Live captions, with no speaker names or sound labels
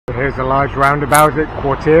Here's a large roundabout at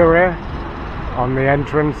Quarteira on the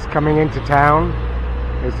entrance coming into town.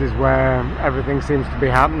 This is where everything seems to be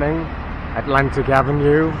happening. Atlantic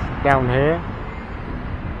Avenue down here.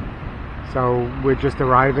 So we're just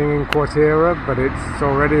arriving in Quarteira, but it's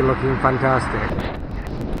already looking fantastic.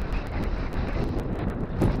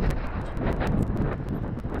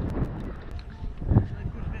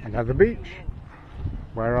 Another beach.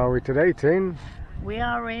 Where are we today, Teen? We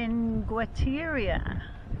are in Quarteira,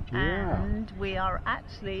 Yeah. and we are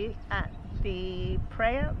actually at the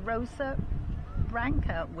Praia Rosa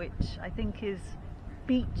Branca, which I think is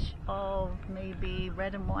beach of maybe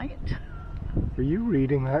red and white. Were you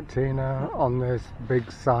reading that, Tina, on this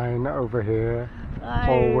big sign over here?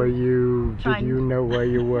 Or did you know where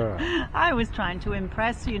you were? I was trying to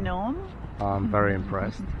impress you, Norm. I'm very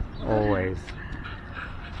impressed, always.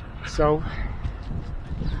 So,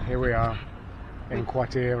 here we are in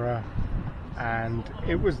Quarteira, and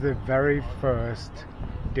it was the very first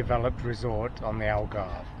developed resort on the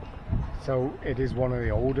Algarve. So it is one of the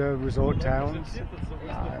older resort towns,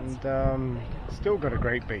 and still got a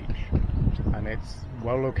great beach, and it's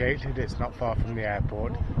well located. It's not far from the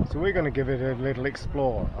airport, so we're going to give it a little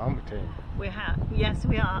explore, aren't we, Tim? We have, yes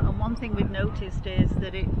we are, and one thing we've noticed is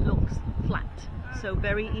that it looks flat, so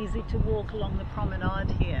very easy to walk along the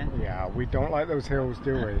promenade here. Yeah, we don't like those hills,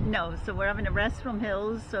 do we? No, so we're having a rest from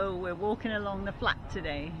hills, so we're walking along the flat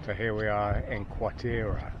today. So here we are in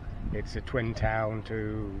Quarteira. It's a twin town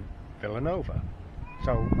to Vilanova.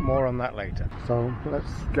 So more on that later. So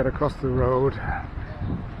let's get across the road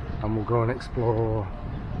and we'll go and explore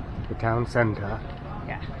the town centre.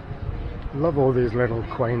 Yeah. Love all these little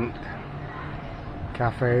quaint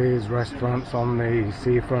cafes, restaurants on the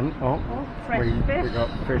seafront. Oh, fresh fish. We got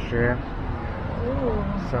fish here. Ooh.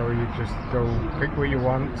 So you just go pick what you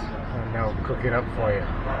want and they'll cook it up for you.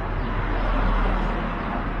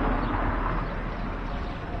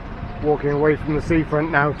 Walking away from the seafront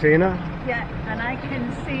now, Tina. Yeah, and I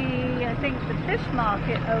can see, I think, the fish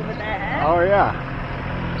market over there. Oh yeah,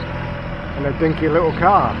 and a dinky little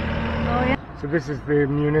car. Oh yeah. So this is the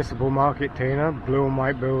municipal market, Tina, blue and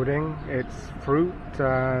white building. It's fruit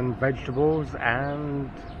and vegetables, and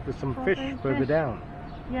there's some fish further down.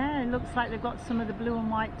 Yeah, it looks like they've got some of the blue and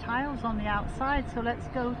white tiles on the outside, so let's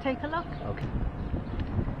go take a look. Okay.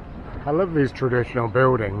 I love these traditional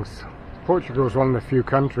buildings. Portugal is one of the few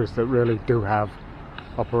countries that really do have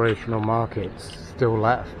operational markets still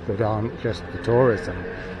left that aren't just for tourism.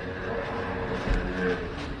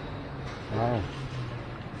 Wow.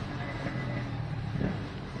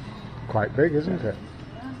 Quite big, isn't it?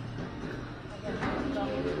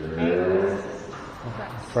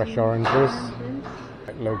 Fresh oranges,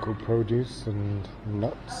 local produce and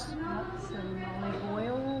nuts. Nuts and olive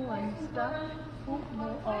oil and stuff. Oh,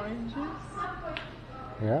 more oranges.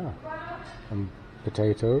 Yeah, and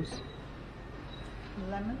potatoes.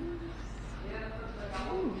 Lemons.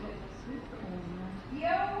 Ooh,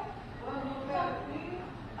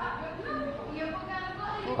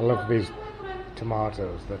 I love these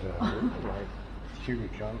tomatoes that are like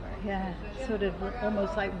huge, aren't they? yeah, sort of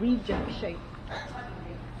almost like reject shape.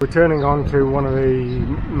 We're turning on to one of the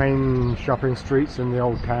main shopping streets in the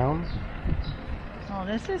old town. Oh,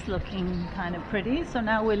 this is looking kind of pretty. So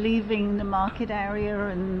now we're leaving the market area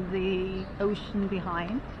and the ocean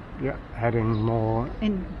behind. Yeah, heading more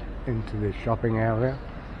into the shopping area.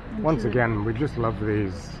 Once again, we just love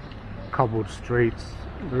these cobbled streets.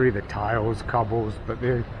 They're either tiles, cobbles, but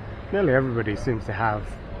nearly everybody seems to have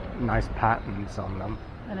nice patterns on them.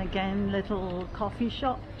 And again, little coffee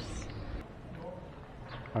shops.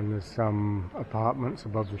 And there's some apartments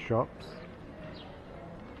above the shops.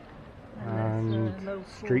 And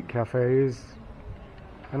street cafes.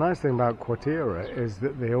 The nice thing about Quarteira is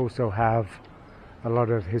that they also have a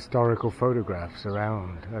lot of historical photographs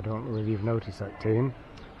around. I don't know if you've noticed that, Teen.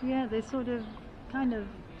 Yeah, they sort of, kind of.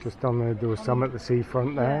 Just on there was some at the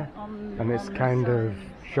seafront there, yeah, and it's kind of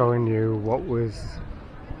showing you what was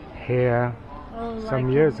here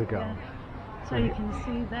some years ago. Yeah. So you can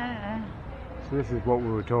see there. So this is what we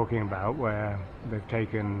were talking about, where they've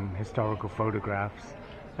taken historical photographs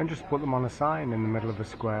and just put them on a sign in the middle of a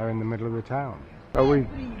square in the middle of the town. So we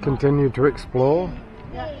continue to explore.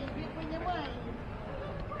 Yeah.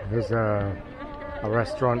 There's a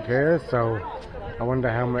restaurant here, so I wonder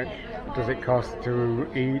how much does it cost to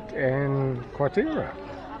eat in Quarteira.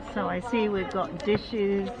 So I see we've got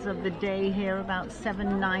dishes of the day here about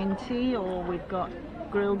 $7.90, or we've got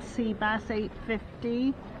grilled sea bass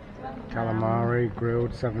 $8.50. Calamari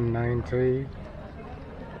grilled $7.90.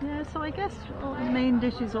 Yeah, so I guess all the main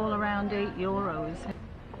dishes all around €8. Oh, this is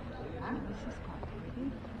quite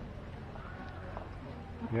pretty.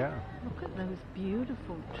 Yeah. Look at those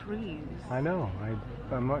beautiful trees. I know.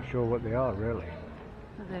 I'm not sure what they are really.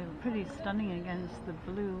 But they're pretty stunning against the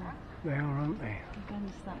blue, They are, aren't they?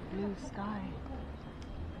 against that blue sky.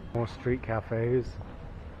 More street cafes.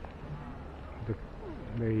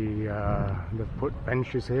 They've put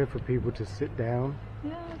benches here for people to sit down,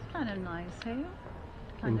 Yeah, it's kind of nice here.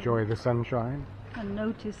 enjoy the sunshine. And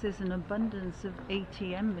notice there's an abundance of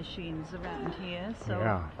ATM machines around here, so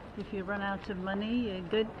Yeah. if you run out of money, you're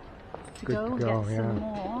good to Good go, to go, get yeah. some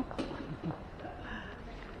more.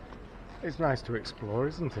 It's nice to explore,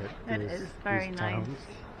 isn't it? It is very these nice. towns.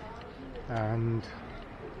 And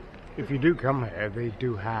if you do come here, they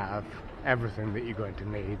do have everything that you're going to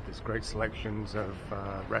need. There's great selections of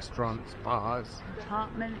restaurants, bars,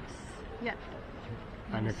 Apartments, yeah.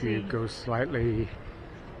 and You if you see. go slightly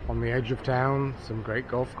on the edge of town, some great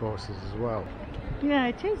golf courses as well. Yeah,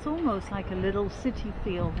 it is almost like a little city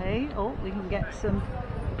feel, hey? Oh, we can get some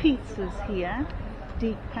pizzas here.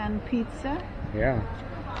 Deep pan pizza. Yeah,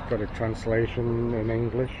 got a translation in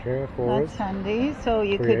English here for That's us. handy. So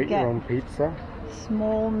you Create could get your own pizza.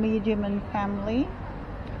 small, medium and family.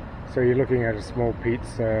 So you're looking at a small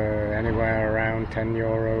pizza anywhere around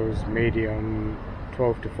 €10, medium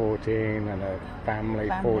 12 to 14, and a family.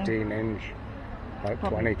 14-inch, about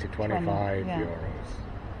Probably 20 to 25 yeah.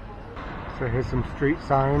 euros. So here's some street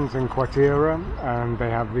signs in Quarteira, and they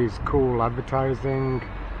have these cool advertising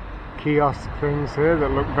kiosk things here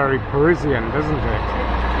that look very Parisian, doesn't it?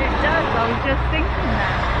 It does, I was just thinking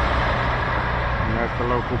that. And there's the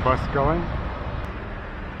local bus going.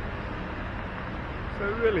 So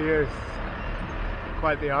it really is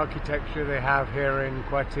quite the architecture they have here in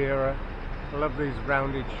Quarteira. I love these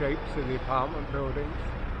rounded shapes of the apartment buildings.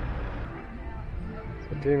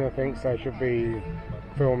 So Tina thinks I should be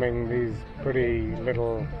filming these pretty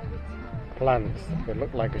little plants that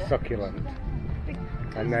look like a succulent.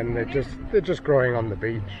 And then they're just growing on the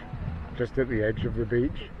beach, just at the edge of the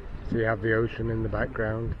beach. So you have the ocean in the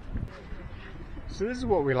background. So this is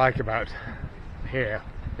what we like about here.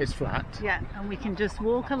 It's flat. Yeah, and we can just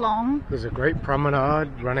walk along. There's a great promenade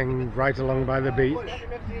running right along by the beach,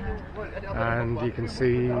 and you can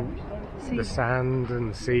see the sand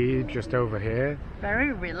and sea just over here.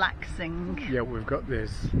 Very relaxing. Yeah, we've got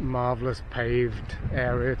this marvellous paved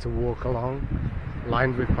area to walk along,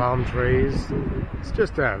 lined with palm trees. It's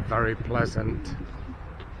just a very pleasant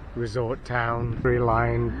resort town, very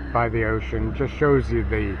lined by the ocean. Just shows you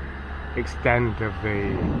the extent of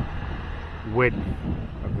the width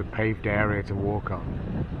of the paved area to walk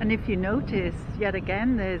on. And if you notice, yet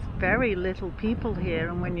again, there's very little people here,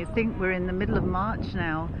 and when you think we're in the middle of March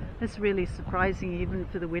now, it's really surprising even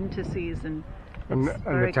for the winter season. And the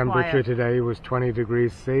temperature quiet. today was 20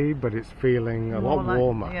 degrees C, but it's feeling a lot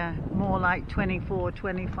warmer. Yeah, more like 24,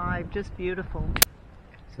 25, just beautiful.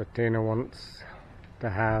 So Tina wants to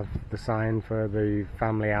have the sign for the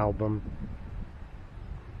family album,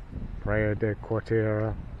 Praia de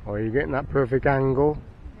Quarteira. Oh, are you getting that perfect angle?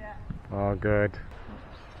 Yeah. Oh, good.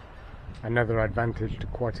 Another advantage to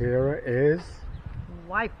Quarteira is...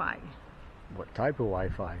 Wi-Fi, What type of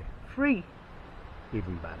Wi-Fi? free.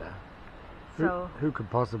 Even better. So Who could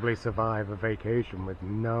possibly survive a vacation with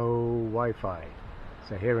no Wi-Fi?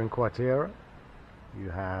 So here in Quarteira, you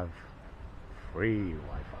have free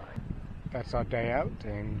Wi-Fi. That's our day out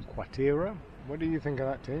in Quarteira. What do you think of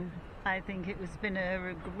that, Tim? I think it was been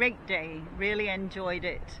a great day. Really enjoyed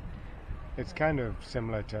it. It's kind of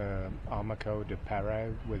similar to Armaco de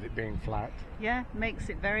Pere with it being flat. Yeah, makes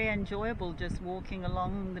it very enjoyable just walking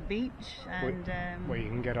along the beach and where you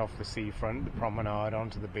can get off the seafront, the promenade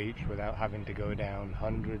onto the beach without having to go down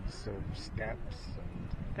hundreds of steps.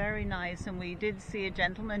 very nice. And we did see a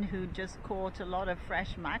gentleman who just caught a lot of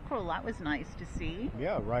fresh mackerel. That was nice to see.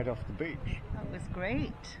 Yeah, right off the beach. That was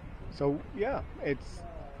great. So yeah, it's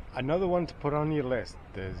another one to put on your list.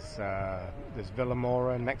 There's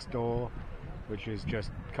Vilamoura next door, which is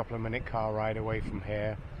just a couple of minute car ride away from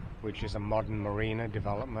here, which is a modern marina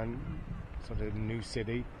development, sort of new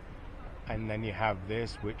city. And then you have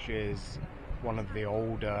this, which is one of the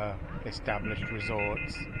older established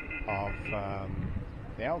resorts of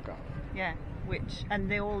the Algarve. Yeah,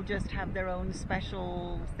 and they all just have their own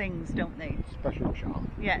special things, don't they? Special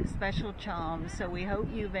charm. Yeah, special charms. So we hope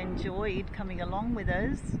you've enjoyed coming along with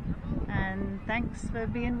us, and thanks for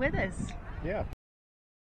being with us. Yeah.